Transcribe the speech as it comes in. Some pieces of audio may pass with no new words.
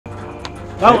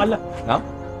Bawan Allah. Na?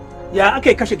 Ya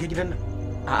aka yi kashe gidan nan?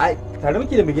 A'a, tare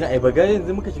muke da mai gina ai ba ga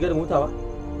yanzu muka shiga da mota ba.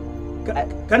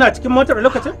 Kana cikin motar a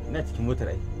lokacin? Ina cikin motar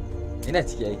ai. Ina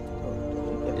ciki ai.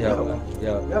 Ya.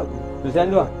 To sai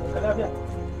annuwa. Ka lafiya.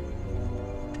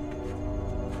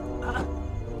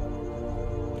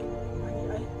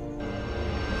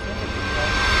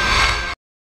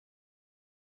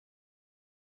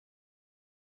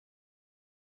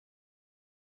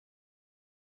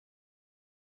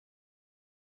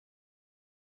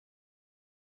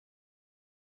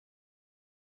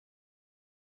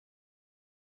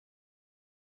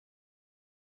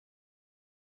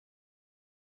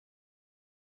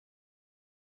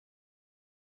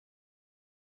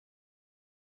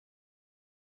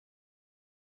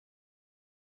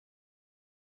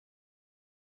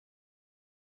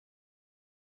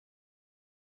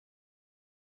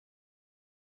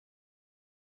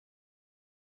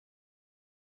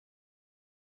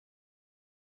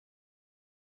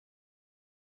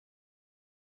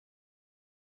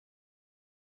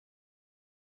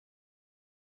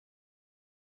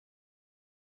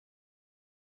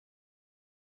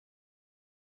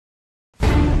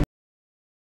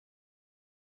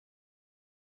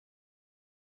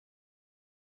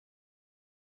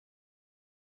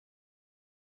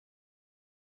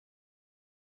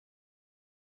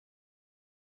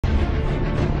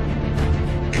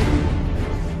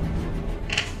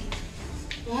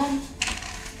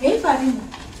 Me ya faru ne?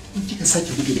 In kika sake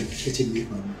buge da kike ce me ya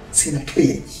faru sai na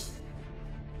karya ki.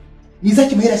 Ni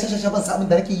zaki mai da shashasha ban sa abin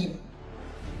da nake yi ba.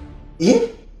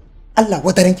 Allah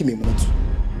wadaranki mai mulki.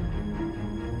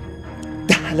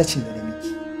 Da halacin da na miki.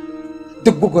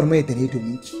 Duk gwagwarmayar da na yi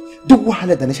domin ki. Duk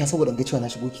wahalar da na sha saboda ga cewa na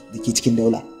shigo da ke cikin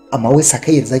daula. Amma wai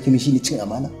sakayyar zaki mi shine cin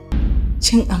amana.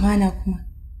 Cin amana kuma.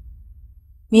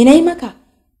 Me na yi maka?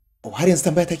 Har yanzu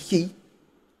tambaya ta kike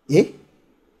yi?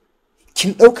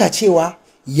 Kin ɗauka cewa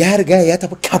ya riga ya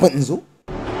tafi kafin in zo?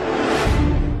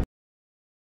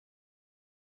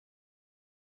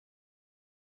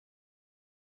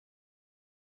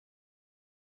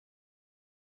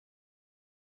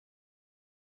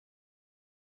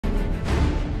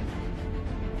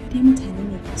 Dai mutane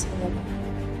ne ke sarrafa.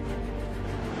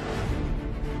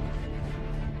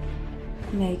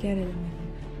 Ina gyara da mai.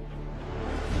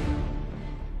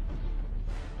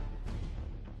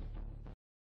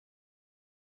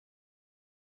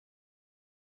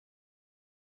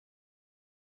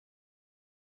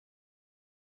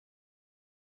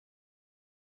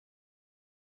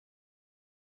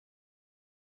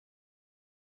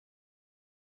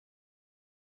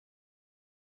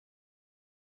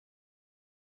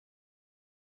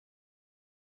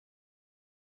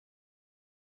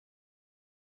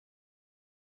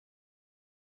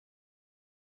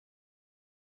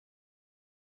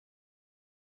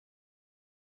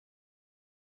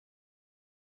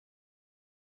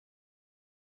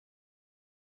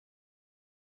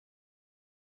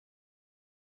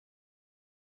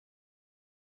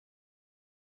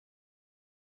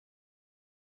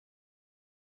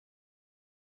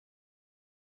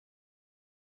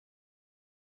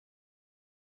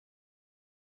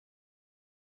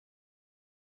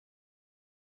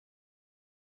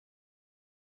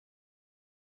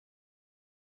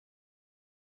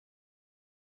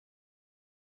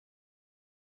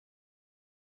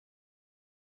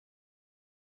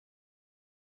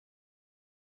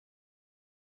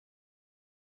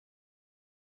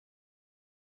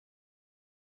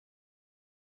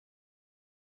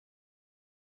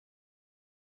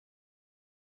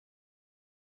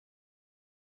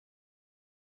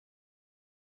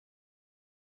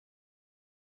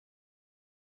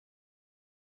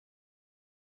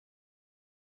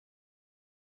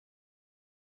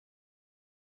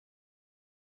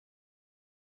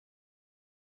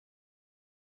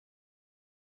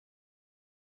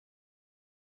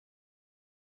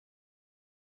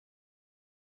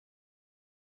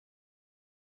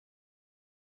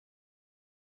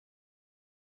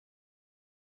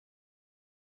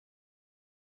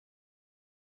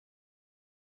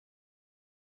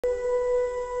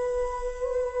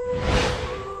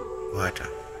 Wata.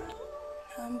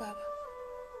 An baba.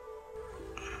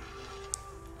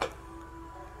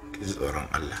 Ki ji tsoron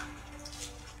Allah.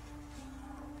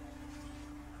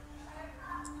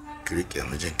 Ki riƙe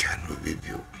mijinki hannu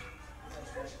biyu.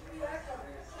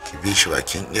 Ki bi shi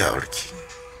bakin iyawarki.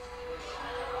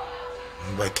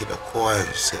 In baki da kowa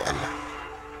yanzu sai Allah.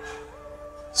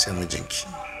 Sai mijinki.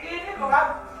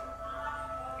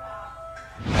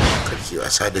 Karki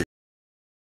wasa da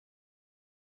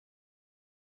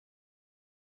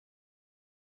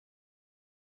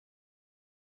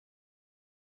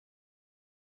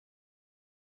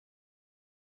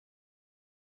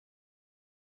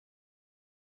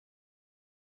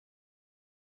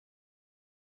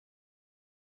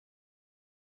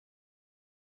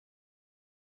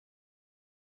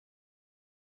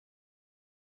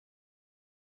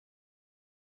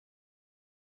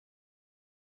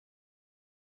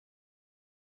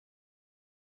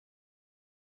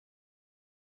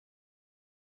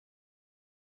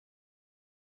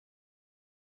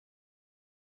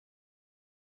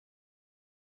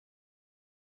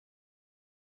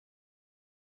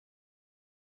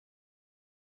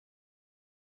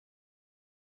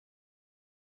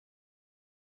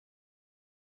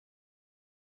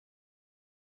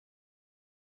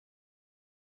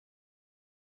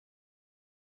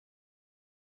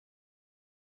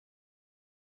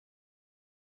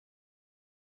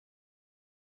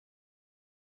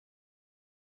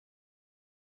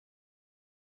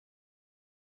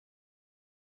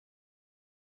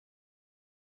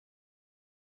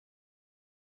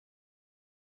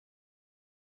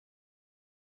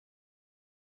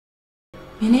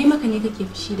Me nayi maka ne kake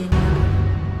fushi da ni?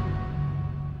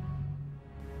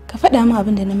 Ka faɗa min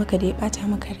abin da na maka da ya ɓata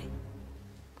maka rai.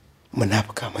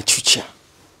 Munafuka macuciya.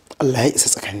 Allah ya isa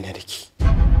tsakanina da ke.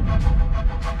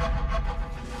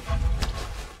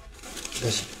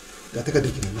 Gashi, ga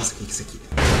takardar ki na sake ki saki.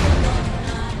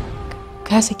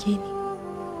 Ka sake ni.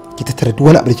 Ki tattara duk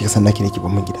wani abu da kika san naki ne ki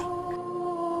ban min gida.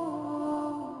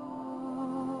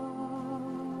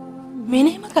 Me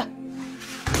nayi maka?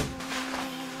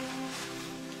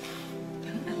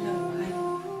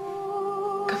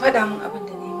 Ka faɗa min abin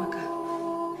da na yi maka.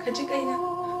 Ka ji kaina.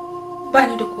 Ba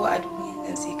ni da kowa a duniyan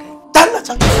nan sai kai. Dalla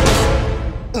can.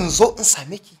 In zo in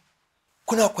same ki.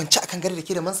 Kuna kwance akan gari da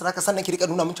ke da mansara ka sannan ki rika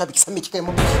nuna mun cewa biki san me kika yi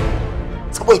mun.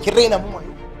 Saboda kin raina mun wayo.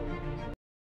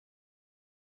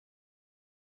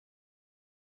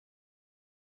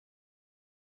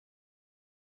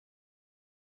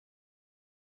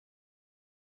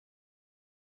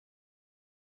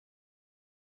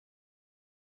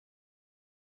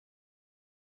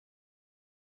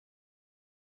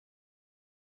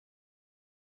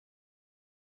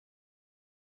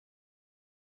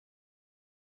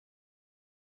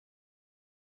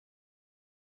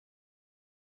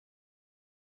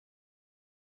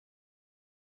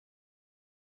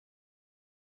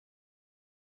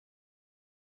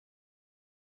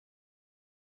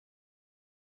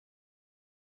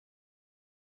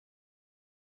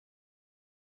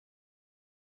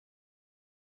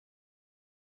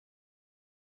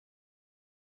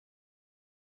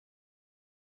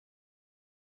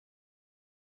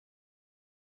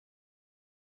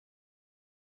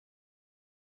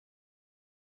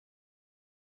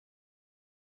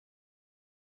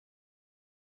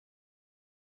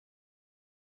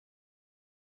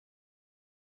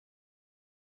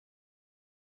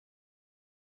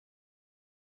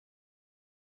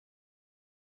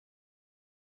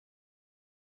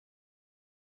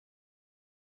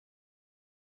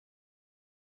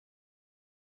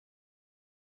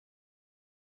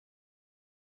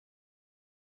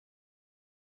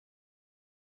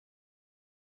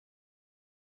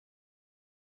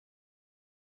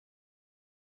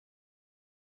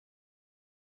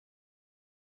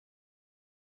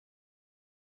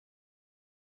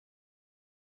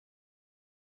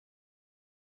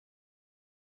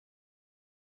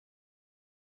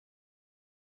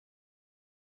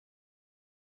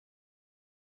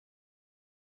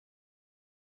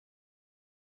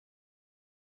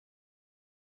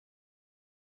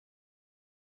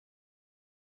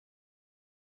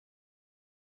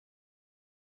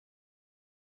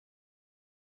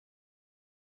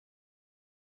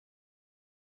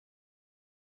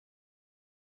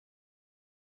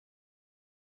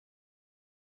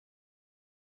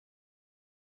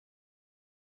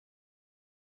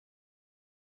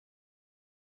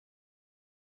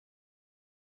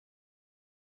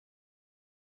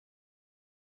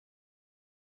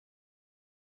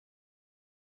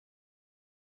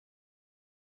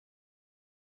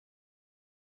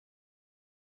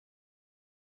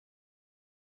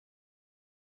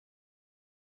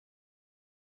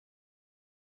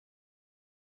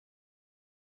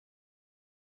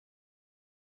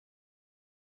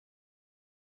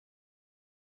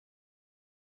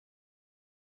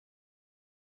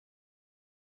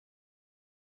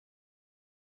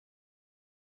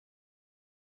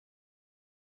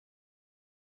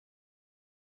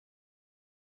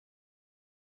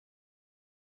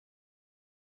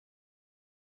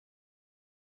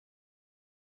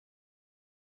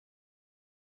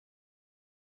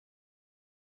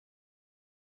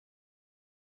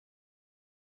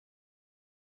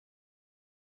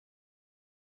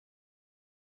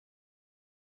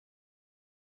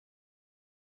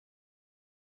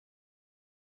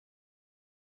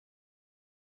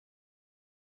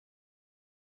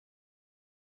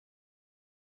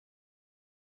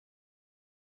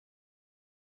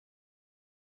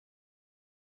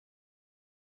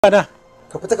 Bana.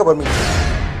 Ka fita ka bar mu.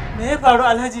 Me ya faru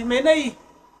Alhaji? Me nayi?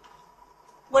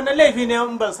 Wannan laifi ne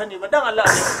in ban sani ba dan Allah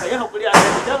ka yi hakuri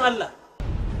Alhaji dan Allah.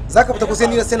 Zaka fita ko sai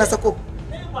ni sai na sako.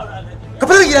 Me ya faru Alhaji? Ka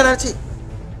fita daga gidana ce.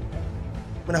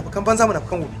 Munafukan banza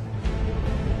munafukan gobe.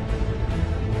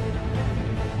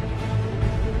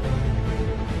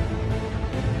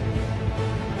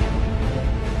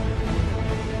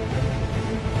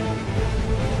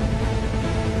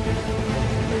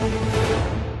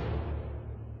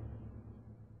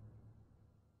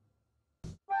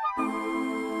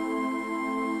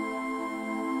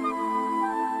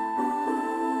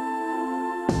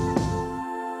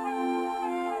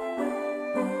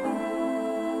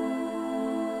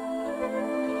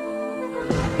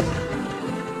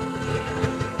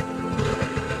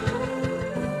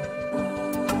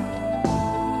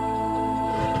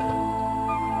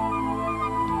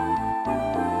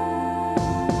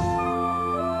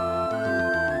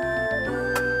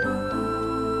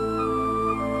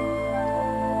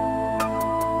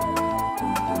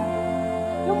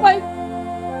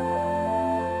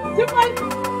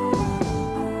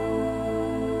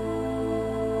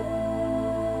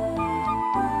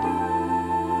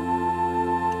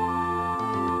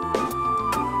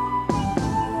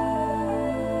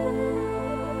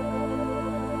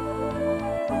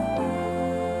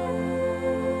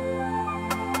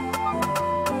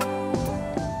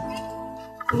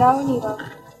 Na wuni ba.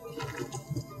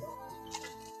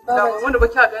 Baba wanda ba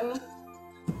kya gani?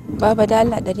 Baba da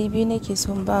Allah 200 nake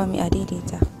son ba mu a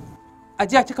daidaita.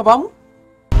 Ajiya kika ba mu?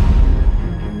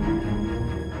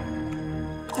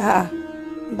 A'a.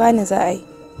 Ba ni za a yi.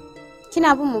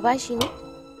 Kina bin mu bashi ne?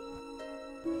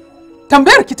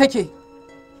 Tambayar ki take.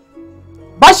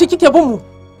 Bashi kike bin mu?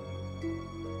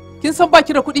 Kin san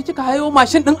baki da kuɗi kika hayo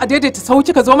mashin din a daidaita sau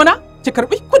kika zo mana? Ki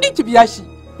karbi kuɗi ki biya shi.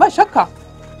 Ba shakka.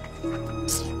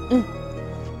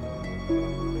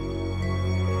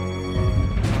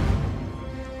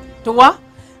 Tuwa,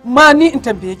 ma ni in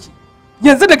tambaye ki.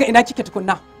 Yanzu daga ina kike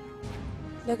tukunna?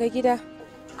 Daga gida.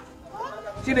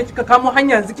 Shi ne kika kamo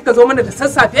hanya yanzu kika zo mana da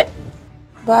sassafe?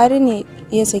 Bari ne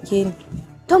ya sake ni.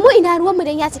 To mu ina ruwan mu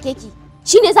dan ya sake ki?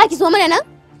 Shine zaki zo mana nan?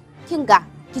 Kin ga,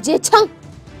 ki je can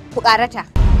ku karata.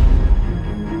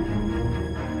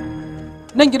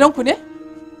 Nan gidanku ne?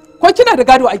 Ko kina da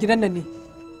gado a gidan nan ne?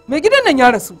 Mai gidan nan ya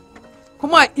rasu.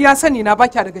 Kuma iya sani na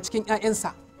baki daga cikin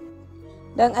 'ya'yansa.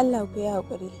 Dan Allah ku yi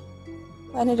hakuri.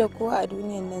 Bani da kowa a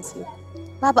duniyan nan sai ku.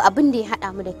 Babu abin da ya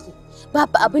haɗa mu da ke.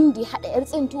 Babu abin da ya haɗa 'yar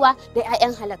tsintuwa da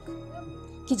 'ya'yan halak.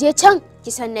 Ki je can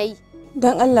ki san nayi.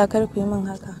 Dan Allah kar ku yi min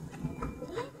haka.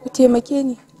 Ku taimake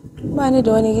ni. Bani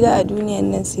da wani gida a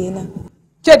duniyan nan sai na.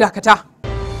 Ke dakata.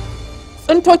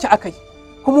 Tsinto ki akai.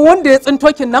 Kuma wanda ya tsinto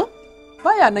kin nan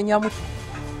baya nan ya mutu.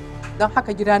 Dan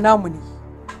haka gida namu ne.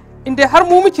 In dai har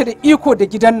mu muke da iko da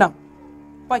gidan nan.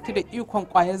 Baki da ikon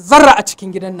kwayar zarra a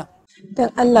cikin gidan nan.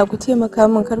 Dan Allah ku taimaka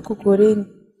min kar ku kore ni.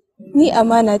 Ni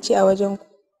amana ce a wajen ku.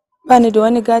 Bani da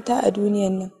wani gata a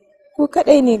duniyan nan. Ku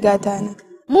kadai ne gata na.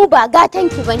 Mu ba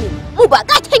gatanki bane. Mu ba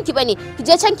gatanki bane. Ki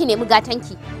je can ki nemi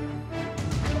gatanki.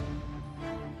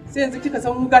 Sai yanzu kika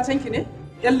san mu gatanki ne?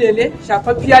 Yan lele,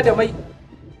 shafaffiya da mai.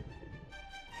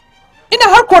 Ina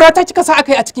har kora ta kika sa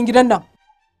akai a cikin gidan nan.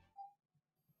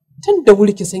 Tun da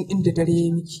wuri ki san inda dare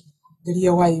ya miki. Dare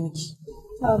ya waye miki.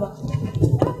 Baba.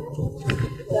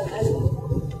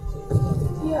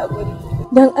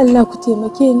 Dan Allah ku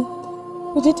taimake ni.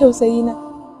 Ku ji tausayi na.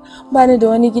 Bani da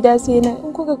wani gida sai na.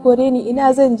 In kuka kore ni ina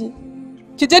zan je?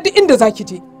 Ki je duk inda zaki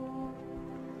je.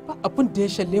 Ba abin da ya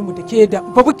shalle mu da ke da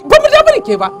ba mu damu da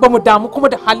ke ba. Ba mu damu kuma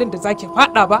da halin da zaki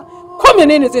fada ba. Ko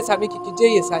menene zai same ki ki je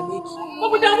ya same ki. Ba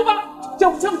mu damu ba. Je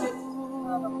mu je.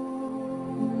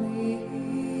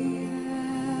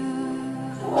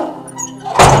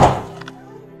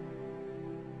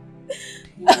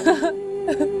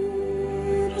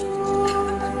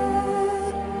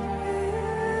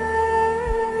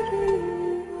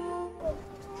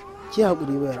 Ki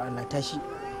haƙuri bayar Allah tashi.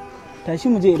 Tashi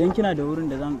mu je idan kina da wurin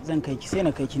da zan kai ki sai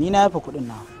na kai ki ni na yafa kuɗin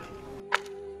na.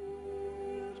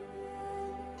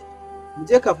 Mu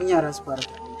je kafin yara su fara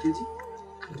kin ji?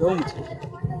 To mu je.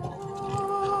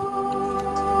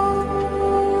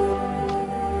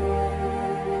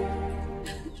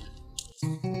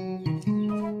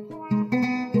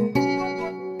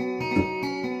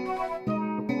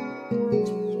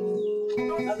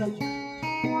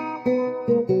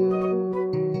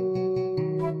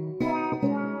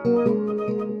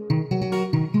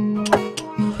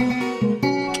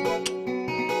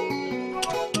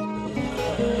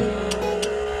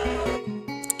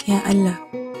 Ya Allah,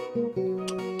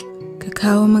 ka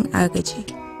kawo min agaji.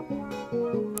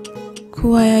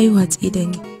 Kowa ya yi watsi da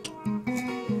ni.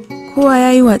 Kowa ya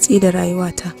yi watsi da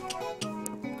rayuwata.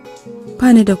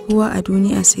 Bani da kowa a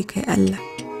duniya sai kai Allah.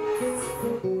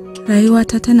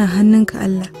 Rayuwata tana hannunka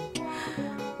Allah.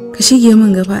 Ka shige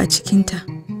min gaba a cikinta.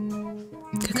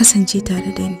 Ka kasance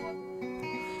tare da ni.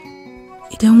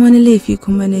 Idan wani laifi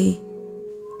kuma na yi,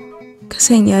 ka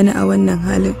sanya ni a wannan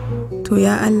halin, to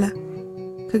ya Allah,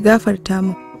 ka gafarta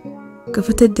min, ka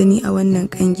fitar da ni a wannan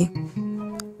ƙangin.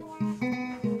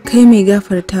 Kai mai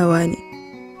gafartawa ne,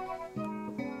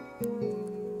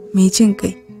 mai jin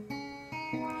kai.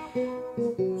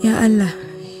 Ya Allah,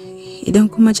 idan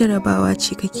kuma jarabawa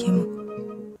ce kake min,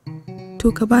 to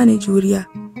ka bani juriya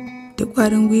da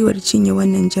ƙwarin gwiwar cinye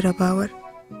wannan jarabawar.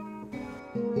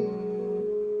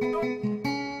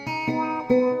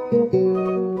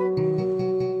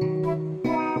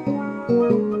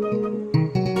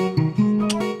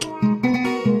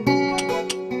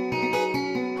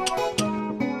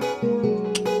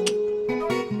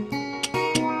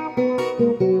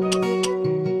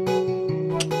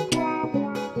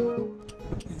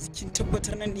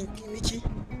 Tabbatar nan din miki?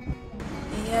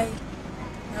 Yayi,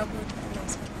 na gode Allah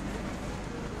sa.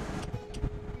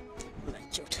 Allah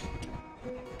kyauta.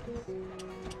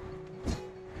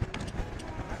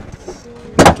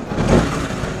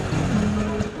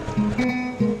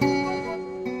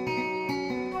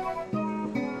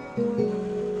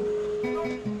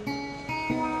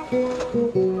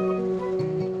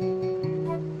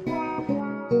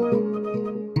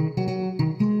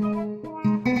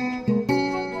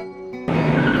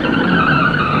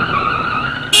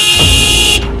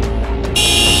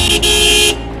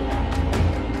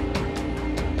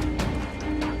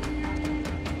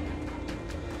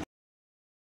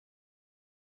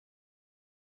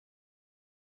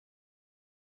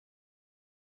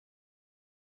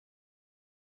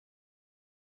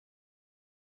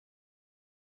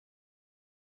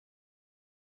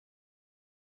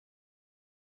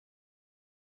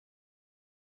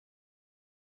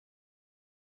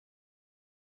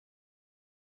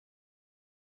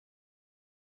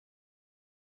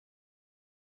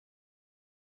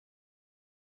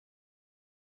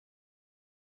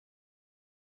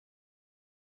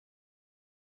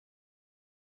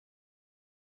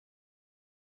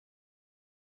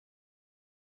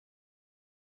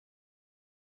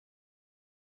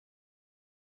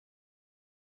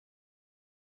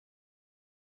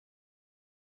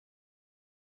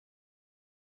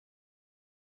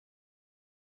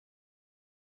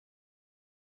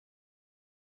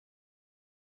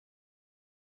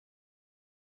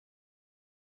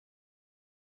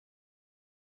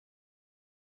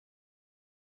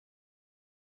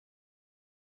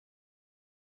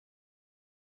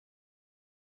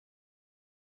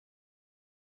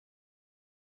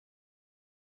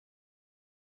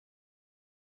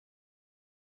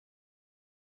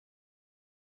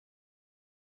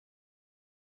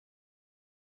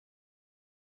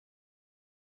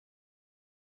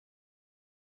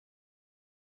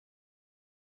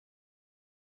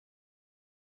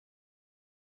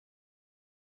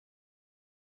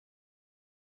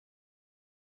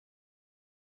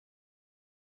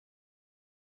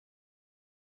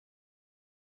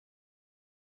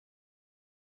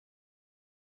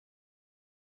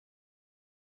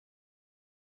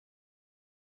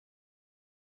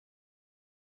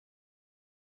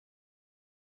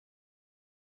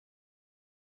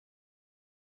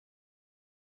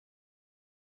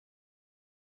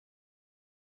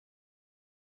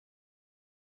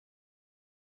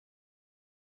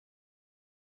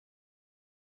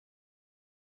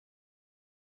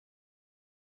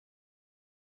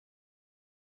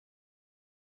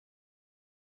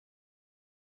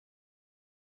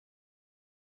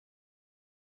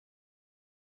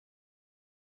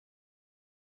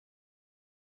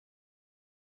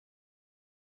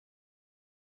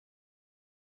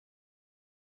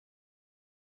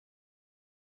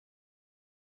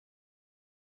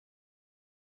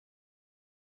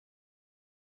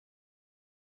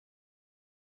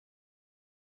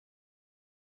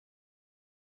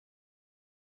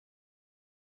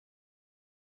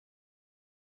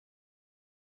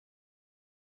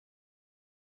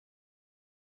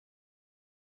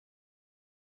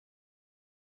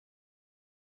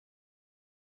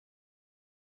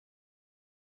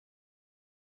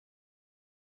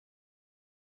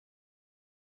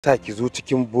 sa ki zo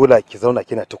cikin bola ki zauna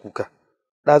kina ta kuka.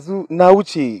 Ɗazu na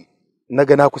wuce na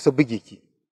ga na kusa buge ki,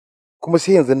 kuma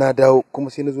sai yanzu na dawo kuma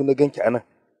sai na zo na ganki anan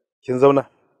kin zauna.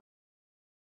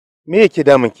 Me yake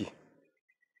damun ki?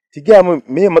 Ki gaya min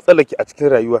me matsalar ki a cikin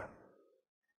rayuwa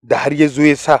da har ya zo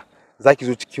ya sa za ki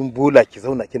zo cikin bola ki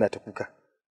zauna kina ta kuka.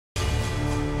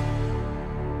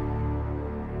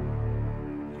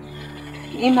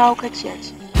 Ni mahaukaciya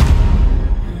ce.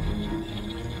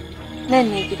 Nan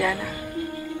ne gidana.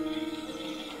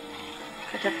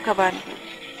 Ka tafi ka bani.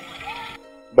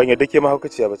 Ban yadda ke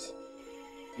mahaukaciya ba ce.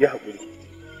 Ya haƙuri.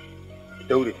 Ki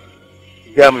daure.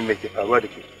 Ki gaya min me ke faruwa da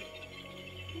ke.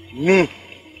 Ni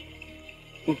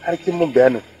in har kin min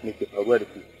bayanin me ke faruwa da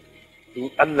ke, in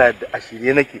Allah da a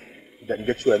shirye nake da in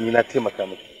ga cewa ni na taimaka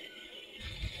miki.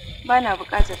 Ba na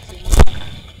buƙatar taimakon ka.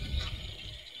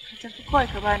 Ka tafi kawai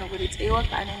ka bani guri, tsayuwar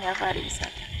ka anan ya fara isa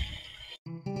ta.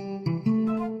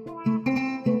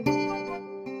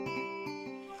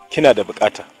 Kina da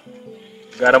buƙata.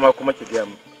 Gara ma kuma ki gaya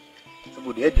min.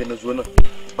 Saboda yadda na zo nan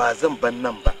ba zan ban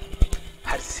nan ba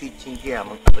har sai kin gaya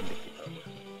min abin da ke faruwa.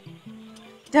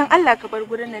 Dan Allah ka bar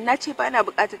gurin nan, na ce ba na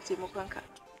buƙatar taimakon ka.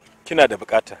 Kina da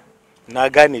buƙata. Na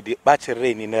gane da bacin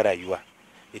rai ne na rayuwa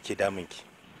yake damun ki.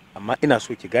 Amma ina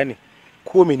so ki gane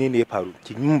ko menene ya faru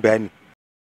ki yi min bayani.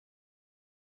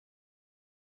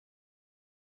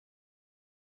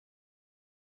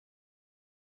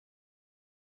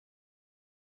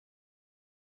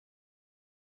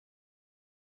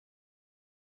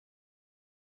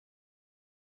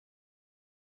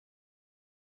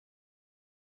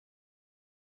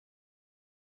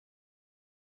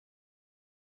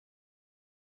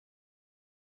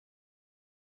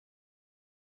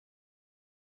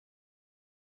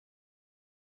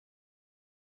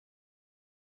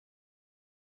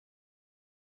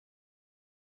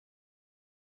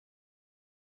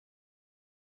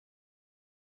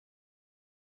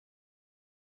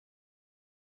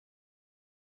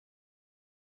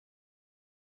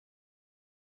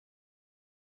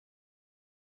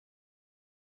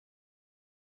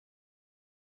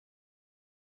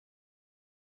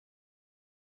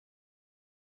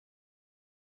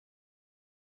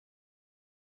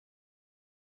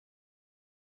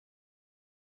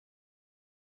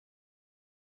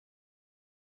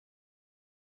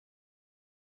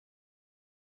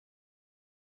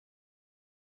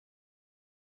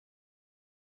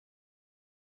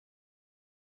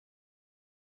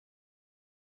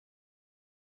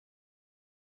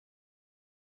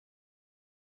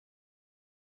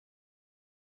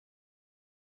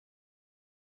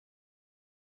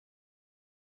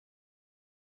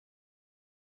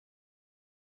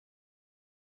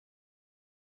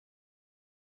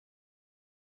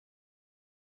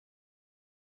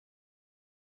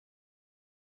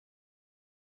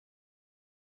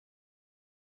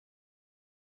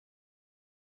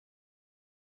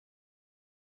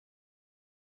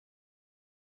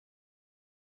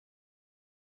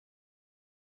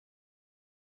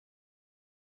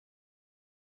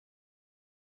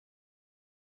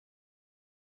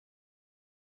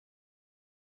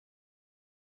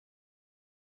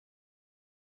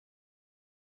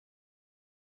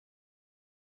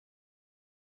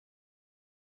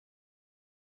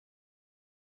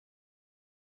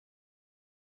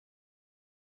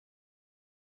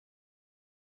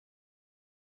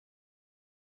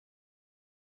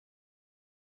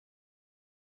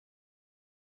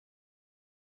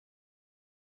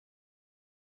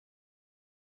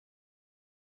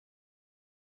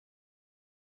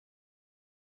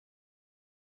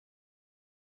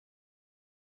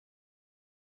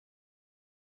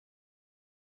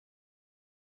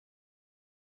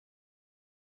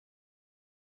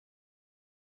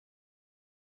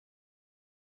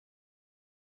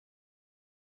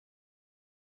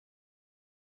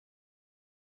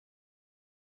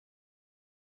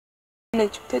 Wannan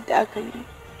cutar da aka yi,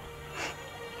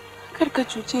 kar ka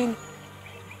cuce ni,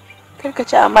 kar ka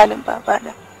ci amanin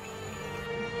babana.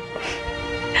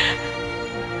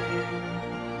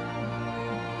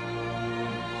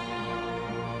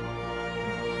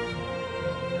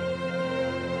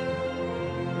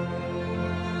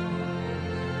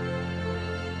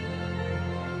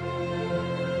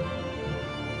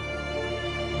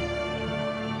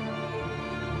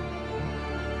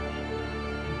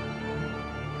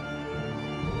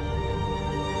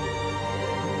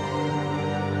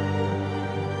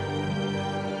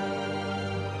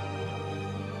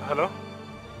 Hello?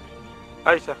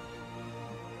 Aisha.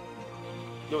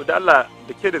 Yau da Allah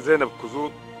da ke da Zainab ku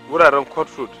zo wuraren Court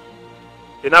Road.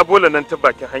 Ina bola nan ta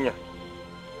bakin hanya.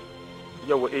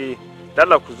 Yau da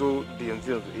Allah ku zo da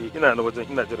yanzu ina na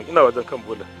wajen ina jiran ina wajen kan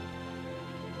bola.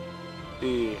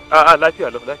 A'a lafiya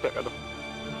lau, lafiya kalau.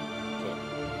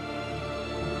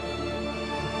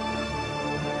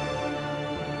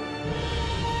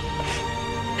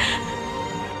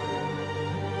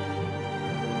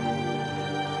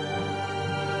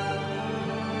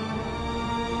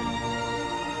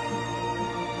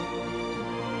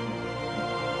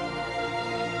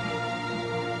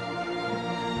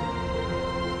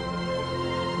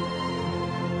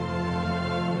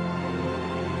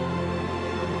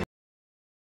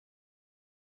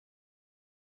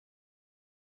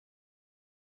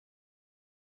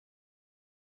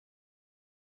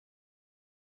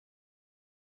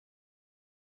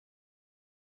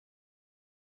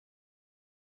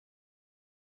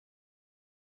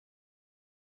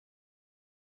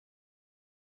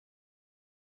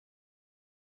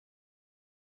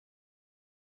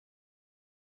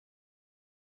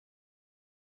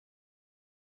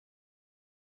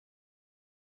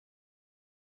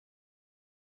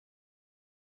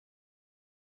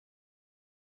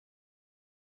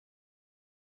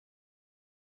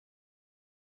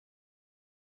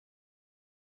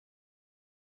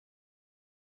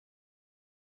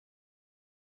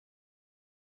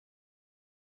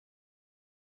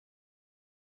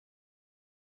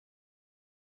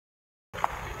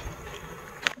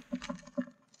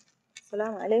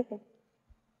 Assalamu alaikum.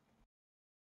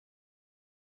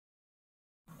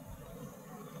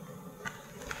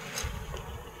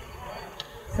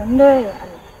 Sanda ya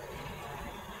Allah.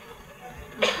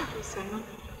 Sannu.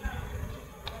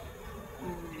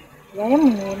 Yayan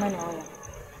mu ne mana waya.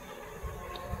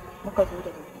 Muka zo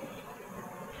da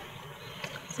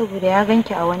saboda ya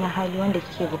ganki a wani hali wanda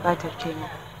kike buƙatar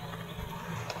taimako.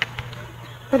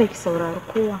 Kada ki saurari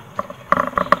kowa.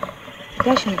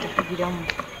 Tashi mu tafi gidanmu.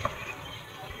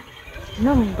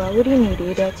 Nan ba wuri ne da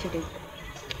ya dace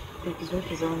da ki zo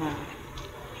ki zauna ba.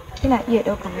 Kina iya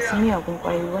ɗaukar wasu miyagun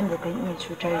ƙwayoyi wanda kan iya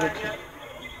cutar da ke.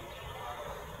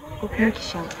 Ko kuma ki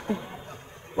shafi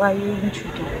ƙwayoyin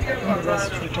cuta wanda za su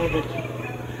cutar da ke.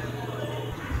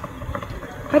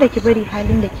 Kada ki bari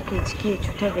halin da kike ciki ya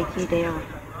cutar da ke da yawa.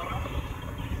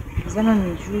 Ki zama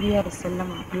mai juriya da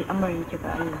sallama al'amarin ki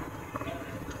ga Allah.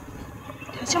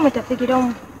 Tashi mu tafi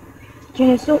gidanmu. Ki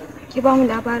nutsu ki ba mu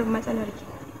labarin matsalar ki.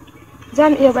 Za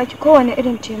mu iya baki kowane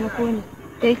irin taimako ne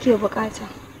da yake bukata.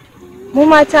 Mu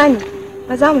mata ne,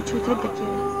 ba za mu cutar da ke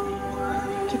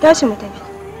ba. Ki tashi mu tafi.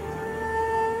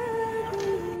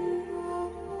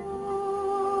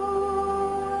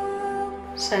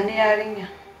 Sanni yarinya,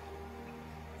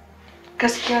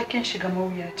 gaskiya kin shiga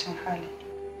mawuyacin hali.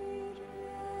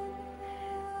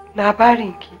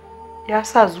 Labarinki ya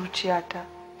sa zuciyata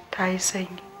ta yi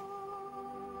sanyi.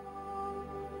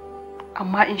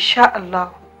 Amma insha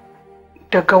Allah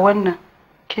daga wannan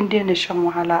kin daina shan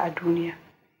wahala a duniya.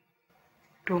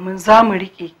 Domin za mu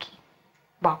riƙe ki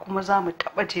ba kuma za mu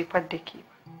taɓa jefar da ke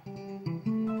ba.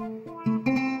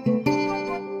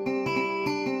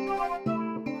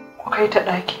 Ku kai ta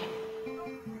ɗaki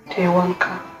ta yi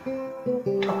wanka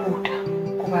ta huta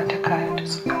ku ba ta kaya ta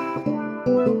saka.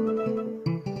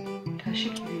 Tashi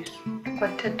ki bi su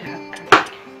kwantar da hankali.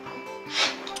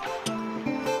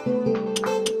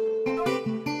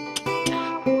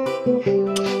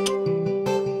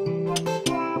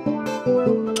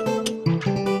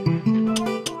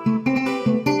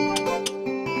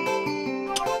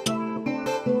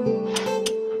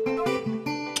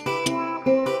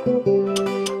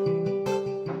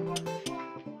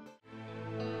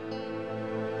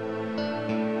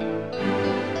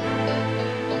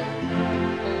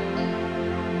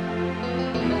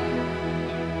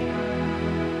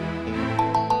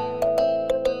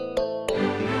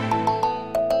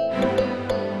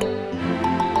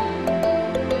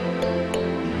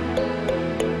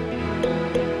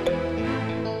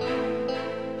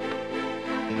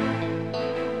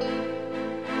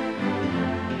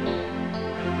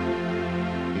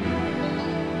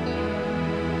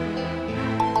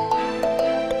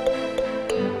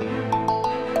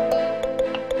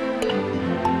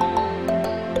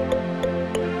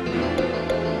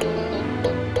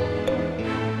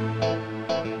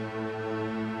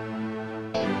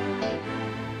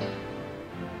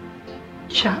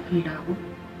 Insha Allah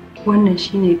wannan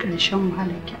shine ƙarshen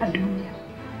wahalarki a duniya.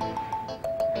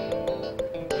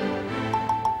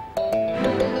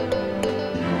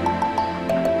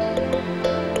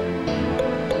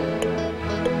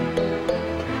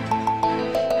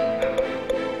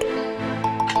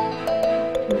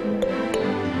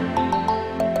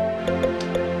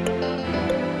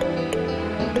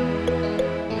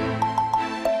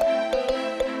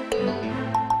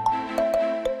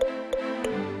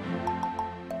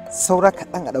 Saura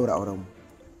kaɗan a ɗaura aurenmu.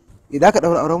 Idan ka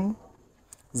ɗaura aurenmu,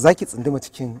 za ki tsunduma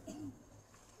cikin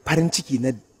farin ciki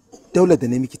na daular da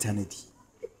na miki tanadi.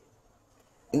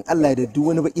 In Allah ya da duk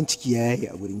wani bakin ciki ya yaye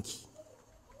a gurinki.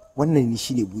 Wannan ne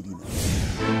shine burina.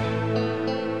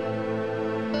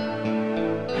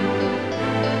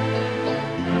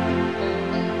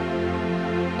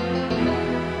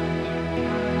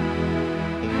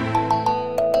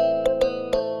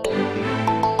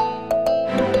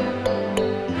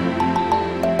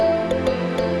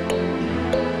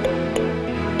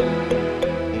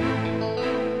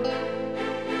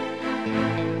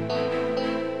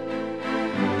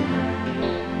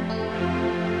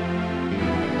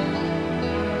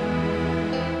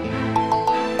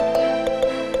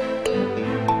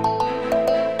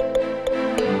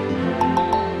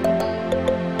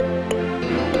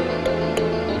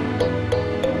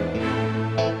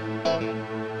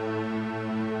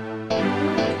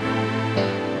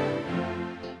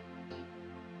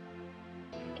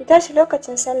 Tashi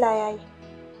lokacin sallah yayi.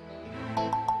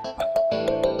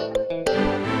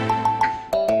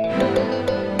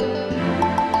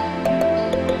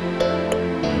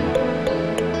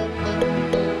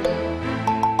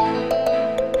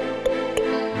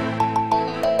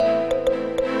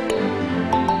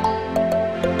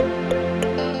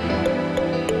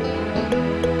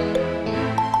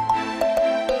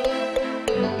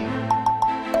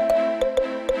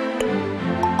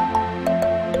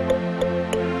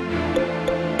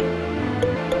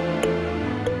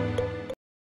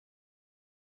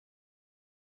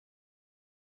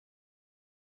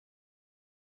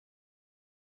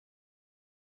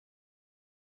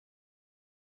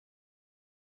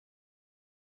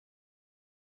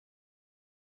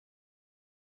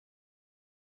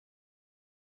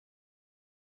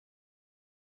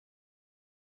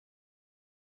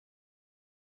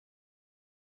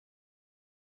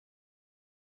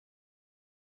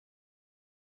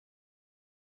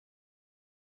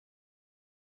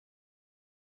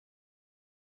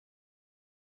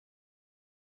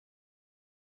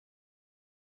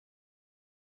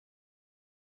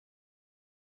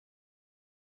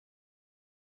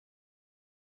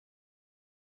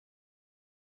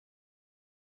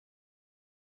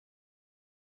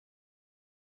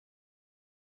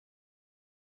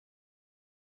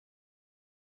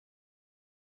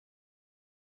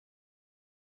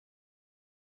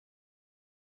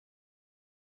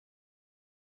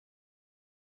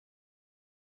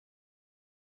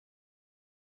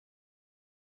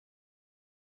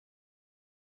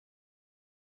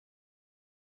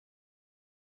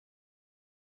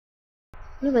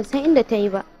 Ni ban san inda ta yi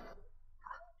ba.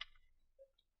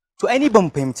 To ai ni ban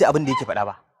fahimci abin da yake faɗa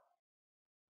ba.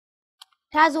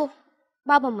 Ta zo,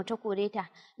 babanmu ta kore ta,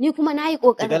 ni kuma na yi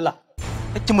ƙoƙari. Dalla,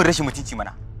 kake mun rashin mutunci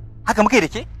mana. Haka muka yi da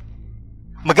ke?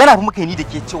 Magana fa muka yi ni da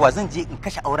ke cewa zan je in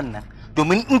kashe auren nan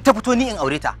domin in ta fito ni in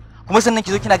aure ta. Kuma sannan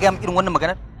ki zo kina gaya min irin wannan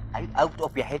maganar? Are you out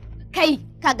of your head? Kai,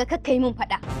 kaga kakkai min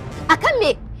faɗa. Akan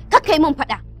me? Kakkai min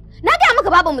faɗa. Na gaya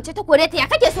maka babanmu ce ta kore ta, ya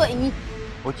kake so in yi?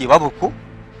 Okay, babu ko?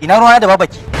 Ina ruwana da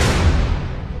babaki?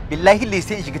 Billahi lai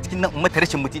sai in shiga cikin nan in mata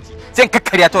rashin mutunci. Sai in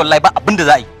kakkarya ta wallahi ba abin da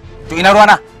za a yi. To ina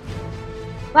ruwana?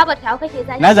 Babar ta kake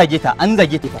zagi? Na zage ta, an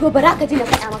zage ta. To bara ka ji na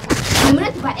faɗa maka.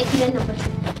 Maimunatu ba aiki nan ba.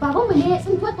 Babanmu ne ya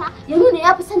tsinto ta, ya nuna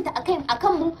ya fi santa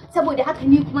akan mu saboda haka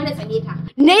ni kuma na tsane ta.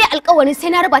 Na yi alƙawarin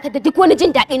sai na raba ta da duk wani jin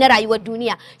daɗi na rayuwar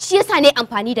duniya. Shi yasa na yi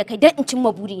amfani da kai don in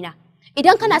cimma burina.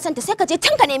 Idan kana son ta sai ka je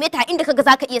can ka neme ta inda kaga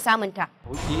zaka iya samun ta.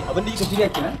 Okay, abin da yake shirya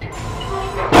kenan.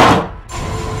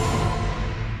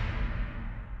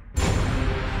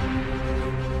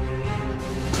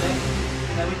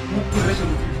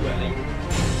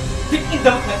 Duk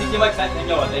inda muka je ma ta dan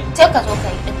yawa dai. Sai ka zo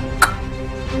kai din.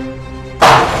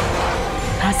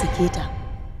 Ka sake ta.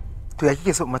 To ya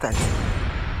kike so mata anti?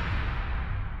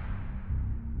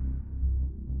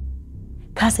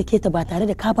 Ka sake ta ba tare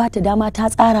da ka ba ta dama ta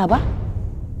tsara ba?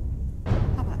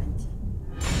 Haba anti.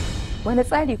 Wani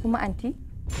tsari kuma anti?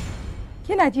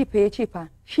 Kina ji fa ya ce fa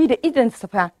shi da idan su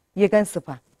fa ya gan su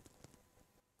fa.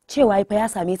 Cewa fa ya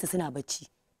same su suna bacci.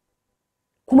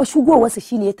 Kuma shigowarsa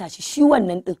shine ya tashi shi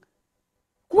wannan din.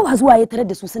 Kuma ba zuwa ya tarar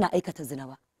da su suna aikata zina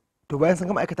ba. To bayan sun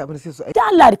gama aikata abin sai su da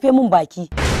Allah rufe mun baki.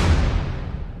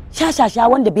 Shashasha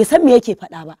wanda bai san me yake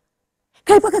faɗa ba.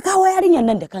 Kai fa ka kawo yarinyar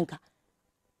nan da kanka.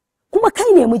 Kuma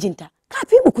kai ne mijinta, ka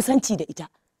fi mu kusanci da ita.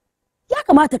 Ya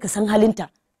kamata ka san halinta.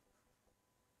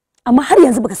 Amma har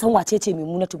yanzu baka san wace ce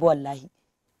Maimunatu ba wallahi.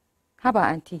 Haba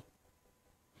anti.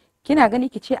 Kina gani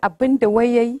ki ce abin da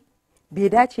wai yayi bai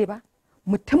dace ba?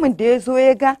 Mutumin da ya zo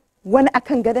ya ga wani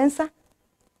akan gadansa?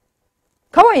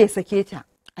 Kawai ya sake ta.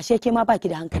 Ashe ke ma baki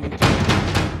da hankali.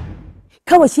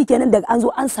 Kawai shikenan daga an zo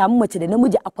an samu mace da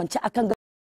namiji a kwance akan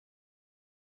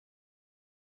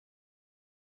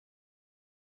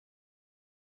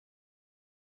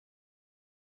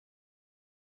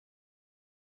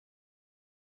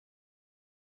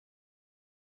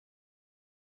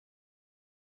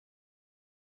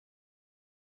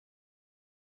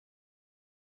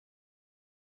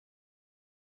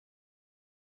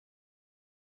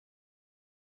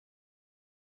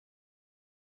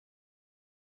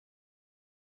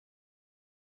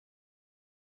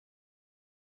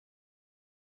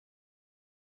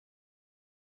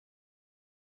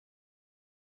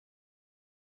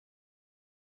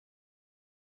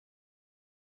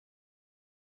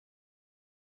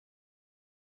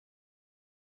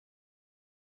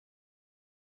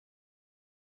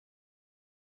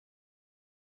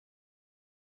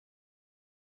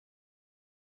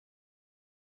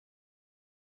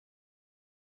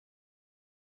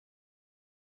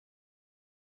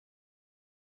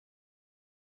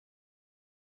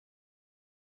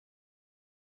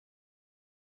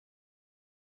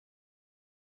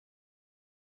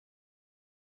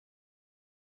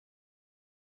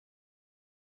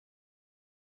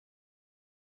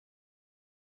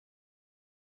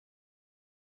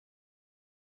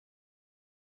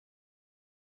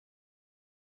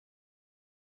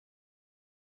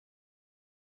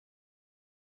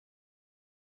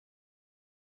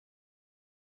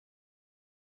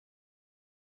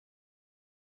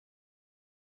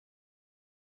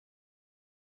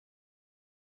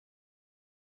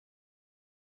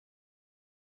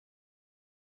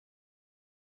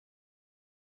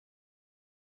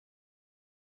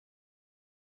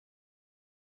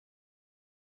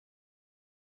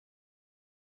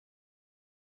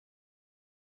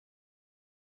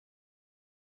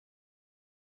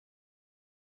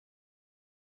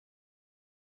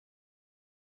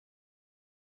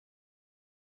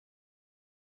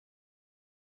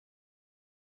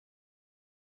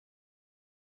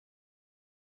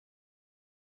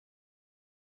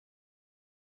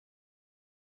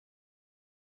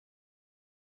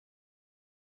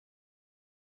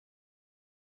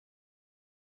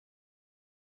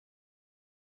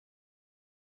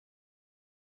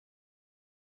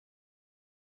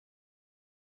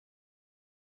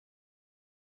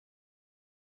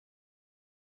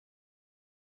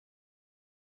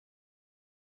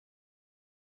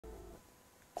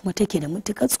kuma take da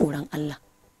matuƙar tsoron Allah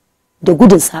da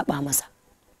gudun saba masa.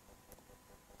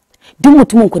 Duk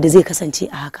mutumin ku da zai kasance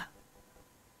a haka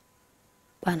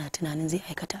bana tunanin zai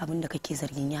aikata abin da kake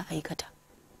zargin ya aikata.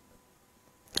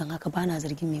 Don haka bana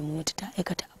zargin Maimunatu ta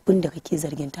aikata abin da kake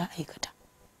zargin ta aikata.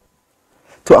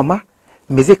 To amma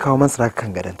me zai kawo Mansura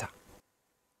kan gadanta?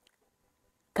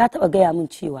 Ka taɓa gaya min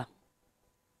cewa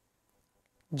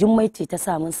Jummai ce ta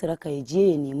sa Mansura ya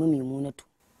je ya nemi Maimunatu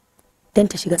don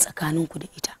ta shiga tsakaninku da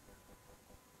ita,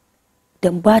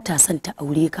 don ba ta son ta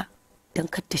aure ka, don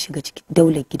kar ta shiga cikin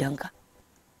daular gidanka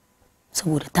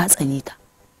saboda ta tsane ta.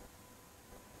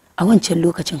 A wancan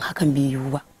lokacin hakan bai yiwu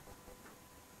ba,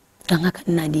 don haka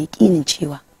ina da yaƙinin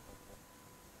cewa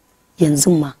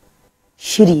yanzu ma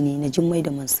shiri ne na Jummai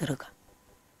da Mansura.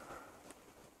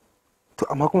 To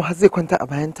amma kuma har zai kwanta a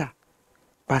bayanta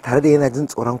ba tare da yana jin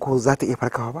tsoron ko za ta iya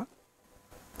farkawa ba?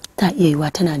 Ta iya yiwa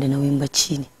tana da nauyin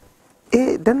bacci ne.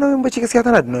 Dan nauyin bacci gaskiya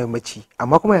tana da nauyin bacci,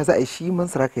 amma kuma ya za a yi shi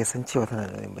Mansura ya san cewa tana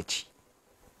da nauyin bacci?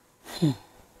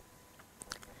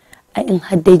 Ai in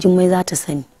har dai Jummai za ta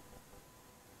sani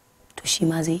to shi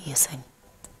ma zai iya sani.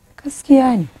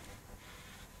 Gaskiya ne.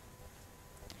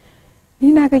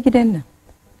 Ni na ga gidan nan,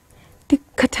 duk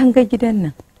katanga gidan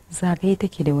nan zagaye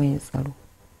take da wayan tsaro.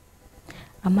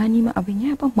 Amma ni ma abin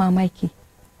ya ban mamaki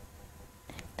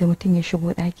da mutum ya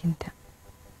shigo ɗakinta.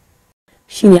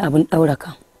 Shi ne abin ɗaura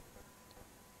kan.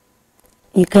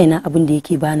 Ni kaina abin da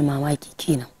yake bani mamaki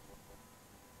kenan.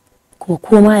 Kuma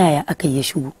koma yaya aka yi ya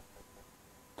shigo,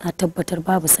 na tabbatar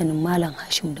babu sanin Malam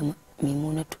Hashim da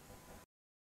Maimunatu.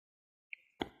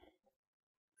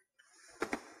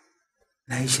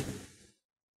 Na yi shi.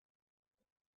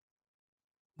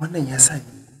 Wannan ya sa ni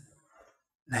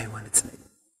na yi wani tunani.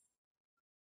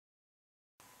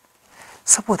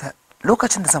 Saboda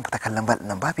lokacin da zan fita kallon bal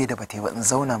nan babu yadda bata yi ba in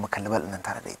zauna mu kalli bal nan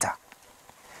tare da ita.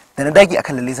 Da na dage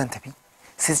akan lalle zan tafi,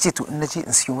 sai ce to in na je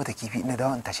in siyo mata kifi ina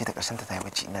dawo in tashi ta karshen ta yi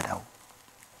bacci ina dawo.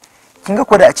 Kin ga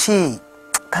ko da a ce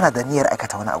tana da niyyar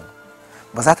aikata wani abu,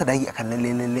 ba za ta dage akan lalle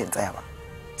in tsaya ba.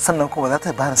 Sannan kuma ba za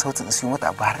ta bani sautin in siyo mata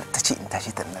abu har ta ce in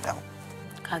tashi ta ina dawo.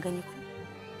 Ka gani ko?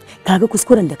 Kaga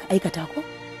kuskuren da ka aikata ko?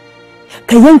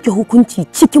 Ka yanke hukunci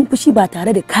cikin fushi ba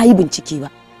tare da kayi bincike ba.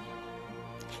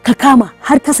 Ka kama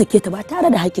har ka sake ta ba tare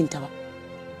da hakinta ba,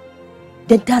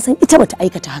 don ta san ita bata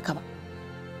aikata haka ba.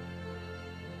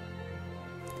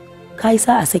 Ka yi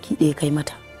sa'a saki ɗaya kai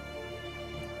mata,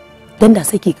 don da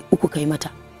saki uku kai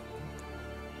mata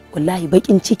wallahi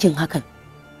bakin cikin hakan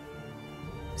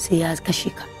sai ya kashe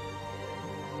ka.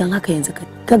 Don haka yanzu ka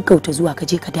gaggauta zuwa ka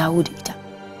je ka dawo da ita,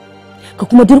 ka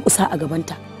kuma durƙusa a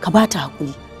gabanta ka ba ta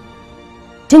haƙuri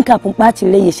tun kafin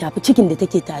ɓacin rai ya shafi cikin da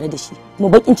take tare da shi, kuma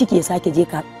bakin ciki ya sake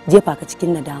jefa ka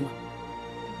cikin nadama.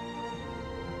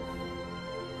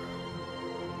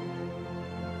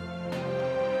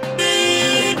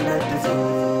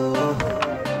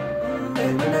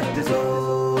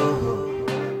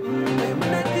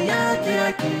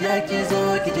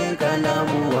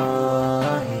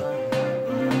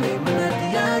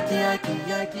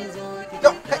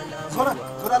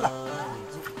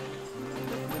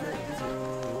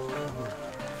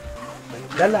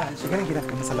 Dalla shiga nan gidan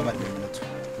ka sallama da Maimunatu.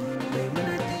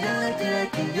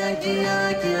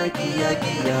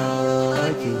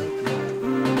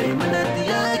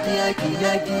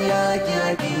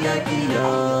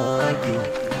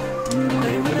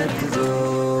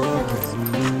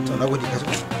 To na gode ka zo.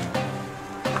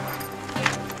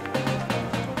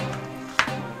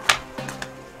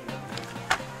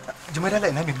 Jama'a dalla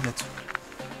ina Maimunatu.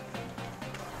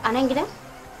 A nan gidan?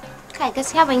 Kai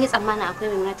gaskiya ban yi tsammanin akwai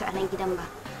Maimunatu a nan gidan ba.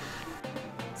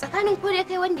 Tsakanin ko dai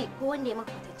kai wanda ya maka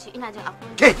kwatance ina jin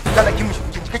akwai. Ke dalla kin mishi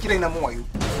kin kake raina mun wayo.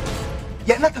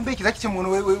 Ya ina tambaye ki zaki ce mun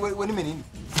wani menene?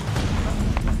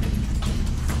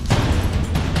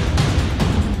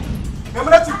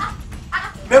 Maimunatu.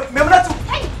 Maimunatu.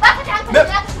 Kai ba ka da hankali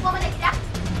za ka shigo mana gida.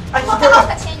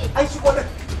 Ai shigo da.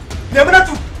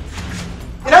 Maimunatu.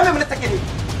 Ina Maimunatu take ne?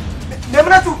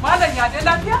 Maimunatu. Malam ya dai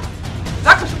lafiya?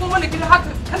 Za ka shigo mana gida haka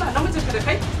kana namijinka da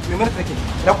kai? Maimunatu take ne?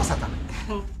 Ya kusa ta.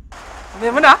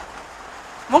 Maimuna,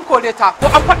 mun kore ta ko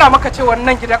an faɗa maka cewa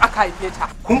nan gidan aka haife ta?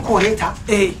 Kun kore ta?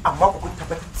 Amma ku kun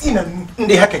tabbata tsinannu in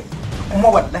dai haka ne. Kuma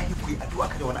wallahi ku yi addu'a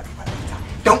kada wani abu ya faru da ita.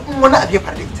 Dan in wani abu ya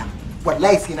faru da ita,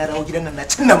 wallahi sai na dawo gidan nan na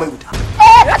cinna mai wuta.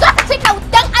 Ka zo ka cinna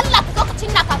dan Allah ka zo ka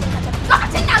cinna kafin ka tafi. Zo ka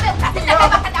cinna mai wuta tunda kai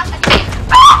baka da hankali.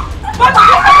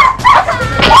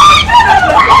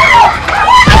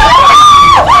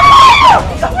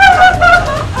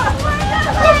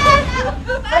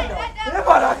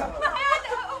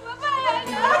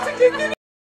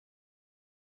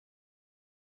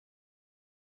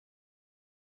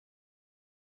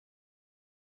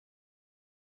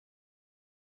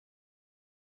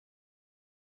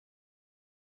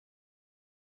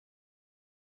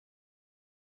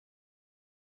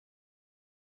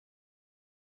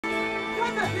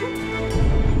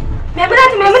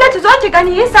 Maimunatu zo ki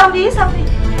gani, yi sauri, yi sauri.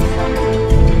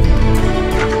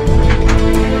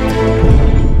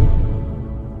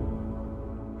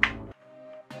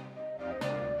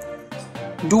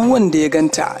 Duk wanda ya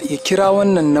ganta ya kira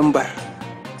wannan lambar,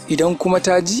 idan kuma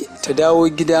ta ji ta dawo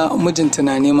gida mijinta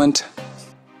na neman ta.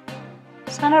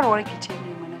 Sanarwar ki ce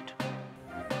Maimunatu.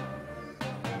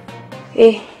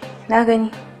 Na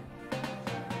gani.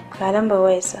 Ga lambar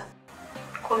wayarsa.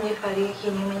 Ko me faru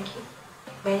yake neman ki?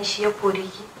 Bayan shi ya kore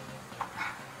ki?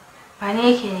 Ba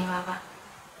ne yake nema ba.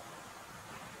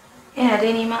 Yana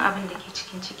dai neman abin da ke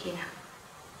cikin cikina,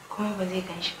 kuma ba zai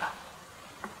gan shi ba.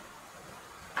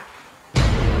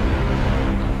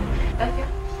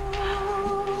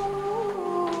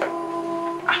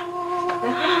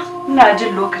 Ina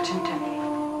jin lokacin ta ne.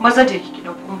 Maza je ki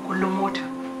da kullum mota.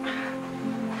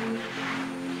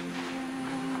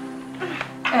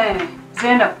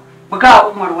 Zainab, buga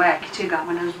Umar waya kice ga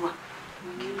mu nan zuwa.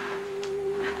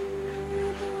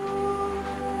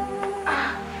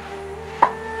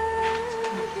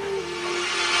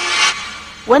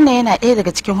 Wannan yana ɗaya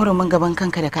daga cikin hurumin gaban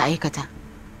kanka da ka aikata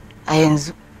a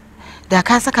yanzu. Da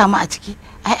ka saka mu a ciki,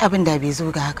 ai abin da bai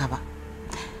zo ga haka ba.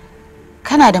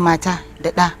 Kana da mata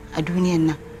da ɗa a duniyan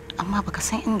nan, amma baka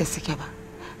san inda suke ba.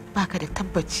 Baka da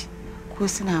tabbaci ko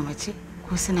suna mace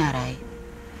ko suna raye.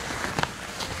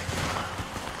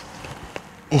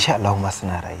 Insha Allah ma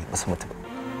suna raye ba su mutu ba.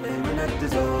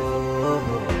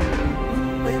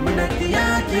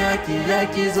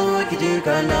 Yaki zo ki je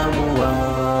Kalamu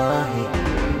Wahid.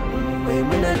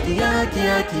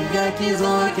 Yaki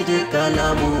zo ki je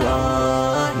Kalamu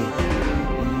Wahid.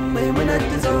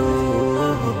 Maimunatu zo,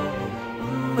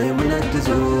 Maimunatu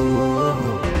zo,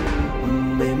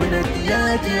 Maimunatu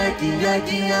yaki.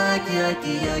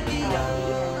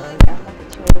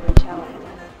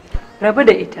 Rabu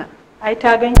da ita. Ai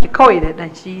ta ganki kawai da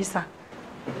dan shi yasa.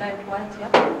 Wallahi kwanciya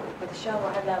ba ta sha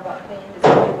wahala ba akan yadda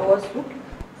suka ga wasu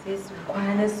sai su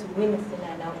kwana su wuni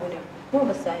suna naƙuda ko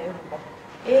ba sa yi ba.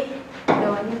 Da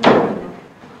wani ne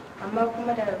amma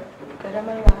kuma da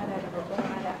karamar wahala da babban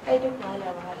wahala ai duk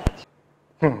wahala ce.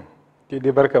 Ke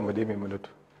dai barka mu dai Maimunatu.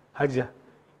 Hajiya,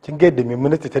 kin ga yadda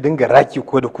Maimunatu ta dinga raki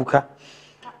ko da kuka?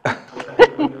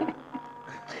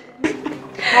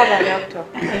 Haba doctor.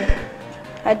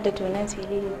 Hadda tonan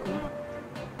siriri kuma.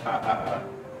 Ba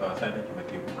wasa da ki ba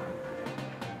te kuka.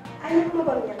 An yi kuma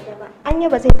ban yarda ba. Anya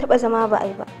ba zai taba zama ba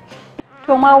ai ba.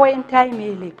 To ma wayin ta yi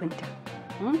mai laifinta.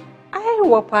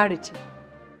 Aiwa fari ce.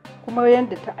 Kuma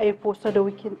yanda ta aiko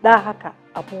sadaukin ɗa haka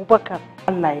Abubakar,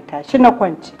 Allah ya tashi na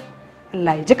kwance.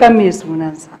 Allah ya ji kan mai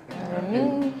sunansa.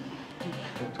 Amin.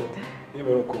 Ni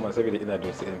bari koma saboda ina da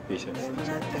wasu patients.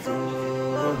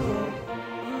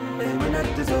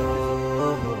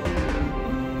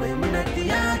 Maimunatu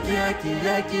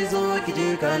yaki zo ki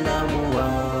je Kalamu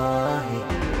Wahid.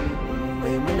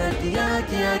 Maimunatu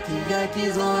yaki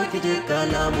zo ki je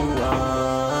Kalamu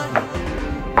Wahid.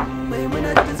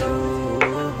 Maimunatu zo.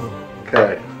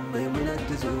 Kai.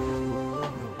 Maimunatu zo.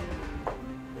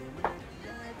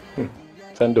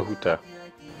 San da huta.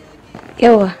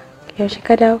 Yawa, yaushe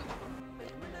ka dawo?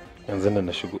 Yanzu nan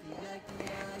na shigo.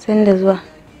 San da zuwa.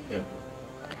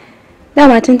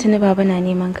 Dama tuntuni baba na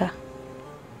neman ka.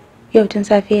 Yau tun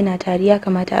safe yana tari, ya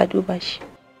kamata a duba shi.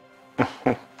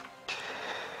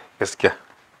 Gaskiya.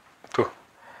 To,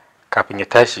 kafin ya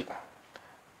tashi,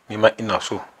 ni ma ina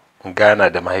so in gana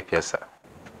da mahaifiyarsa.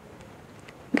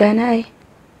 Gana ai.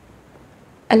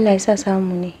 Allah ya sa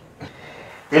samu ne.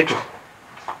 To,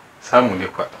 samu ne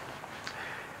kwa.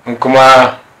 In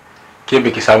kuma ke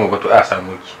biki samu ba to a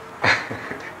samu ki.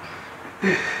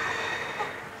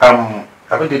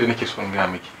 Abin da nake so in ga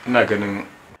miki, ina ganin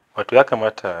wato ya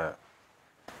kamata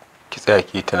ki tsaya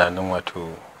ki tunanin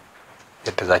wato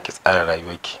yadda za ki tsara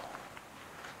rayuwarki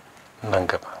nan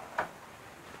gaba.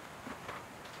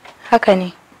 Haka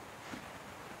ne.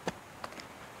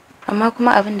 Amma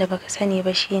kuma abin da baka sani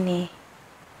ba shine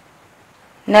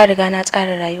na riga na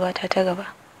tsara rayuwata ta gaba.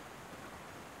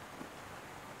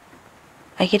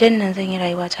 A gidan nan zan yi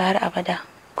rayuwata har abada,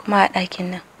 kuma a ɗakin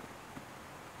nan.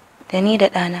 Da ni da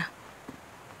ɗana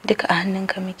duka a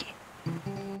hannunka muke.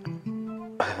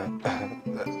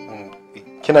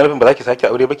 Kina nufin ba za ki sake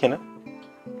aure ba kenan?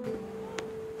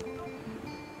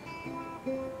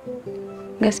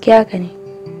 Gaskiya haka ne.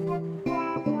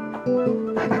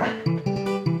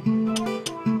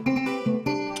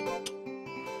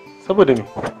 Saboda me?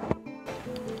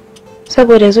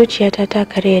 Saboda zuciyata ta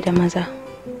karye da maza.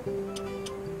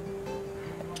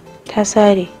 Ta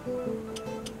sare.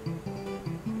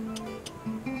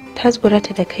 Ta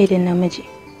tsorata da kai da namiji.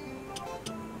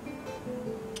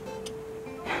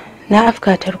 Na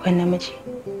afka tarkon namiji.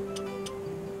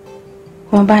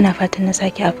 kuma ba na fatan na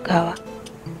sake afkawa.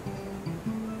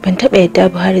 Ban taɓa yadda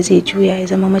Buhari zai juya ya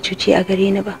zama macuci a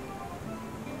gare ni ba.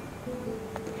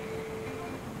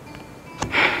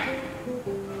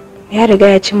 Ya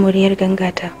riga ya ci muryar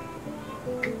gangata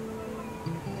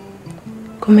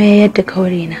kuma ya yadda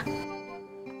kaurena.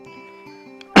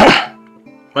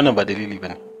 Wannan ba dalili ba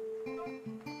ne.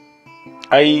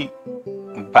 Ai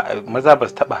maza ba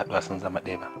su taɓa haɗuwa sun zama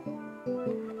ɗaya ba.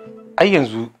 Ai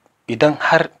yanzu idan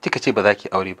har kika ce ba za ki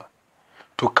aure ba,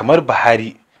 to kamar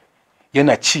Buhari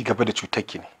yana ci gaba da cutar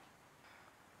ki ne.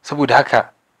 Saboda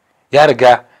haka ya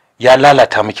riga ya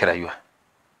lalata miki rayuwa.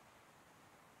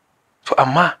 To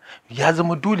amma ya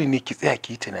zama dole ne ki tsaya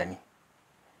ki yi tunani,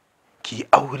 ki yi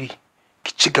aure,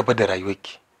 ki ci gaba da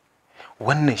rayuwarki.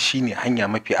 Wannan shine hanya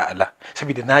mafi a'ala,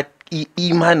 saboda na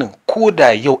imanin ko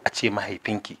da yau a ce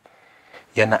mahaifinki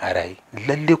yana a raye,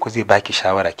 lalle ku zai baki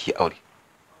shawara ki aure.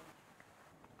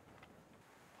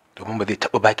 Domin ba zai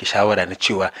taɓa baki shawara na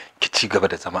cewa ki ci gaba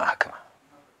da zama haka ba.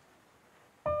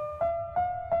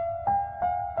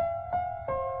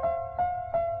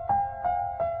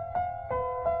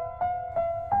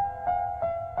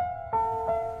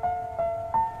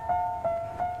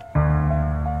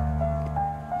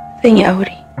 Zan yi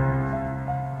aure.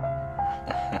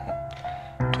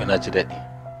 To na ji daɗi.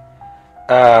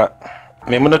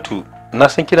 Maimunatu, na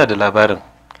san kina da labarin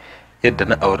yadda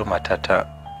na auri matata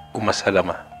Umma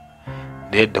Salama,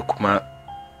 da yadda kuma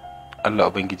Allah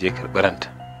Ubangiji ya karɓi ranta,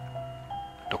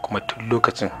 da kuma tun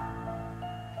lokacin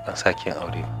ban sake yin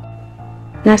aure.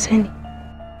 Na sani.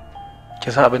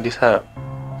 Kin san abin da yasa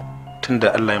tun da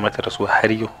Allah ya mata rasuwa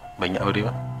har yau ban yi aure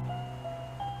ba?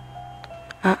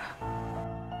 A'a.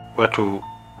 Wato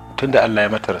tun da Allah ya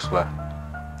mata rasuwa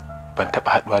ban taɓa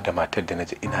haɗuwa da matar da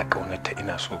naji ina ƙaunarta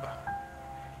ina so ba,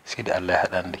 sai da Allah ya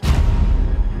haɗa ni da ke.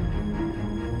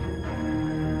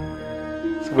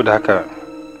 Saboda haka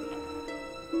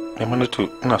Maimunatu,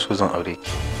 ina so zan aure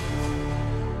ki,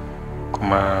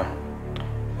 kuma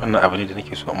wannan abu ne da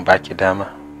nake so in baki dama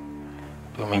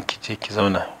domin ki je ki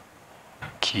zauna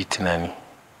ki yi tunani.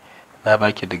 Na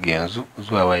baki daga yanzu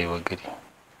zuwa wayewar gari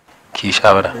ki yi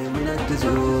shawara.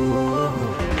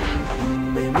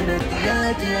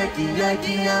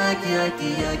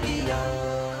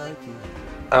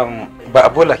 Ba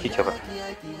abola kike ba,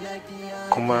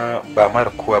 kuma ba mara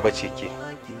kowa bace ke.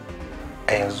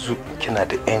 A yanzu kina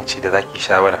da yanci da zaki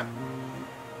shawara,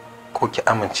 ko ki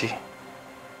amince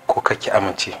ko ka ki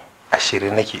amince. A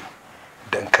shirye nake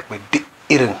da in karɓi duk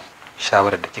irin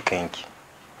shawarar da kika yanki.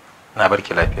 Na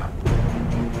barki lafiya.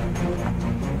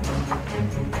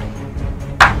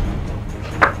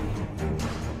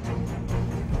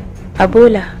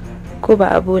 Abola ko ba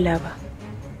abola ba,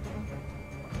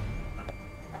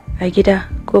 a gida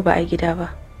ko ba a gida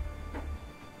ba,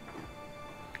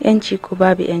 yanci ko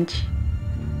babu yanci.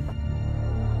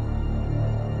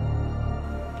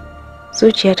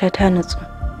 Zuciyata ta nutsu,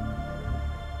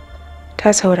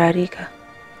 ta saurare ka,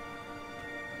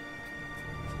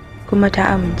 kuma ta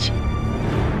amince.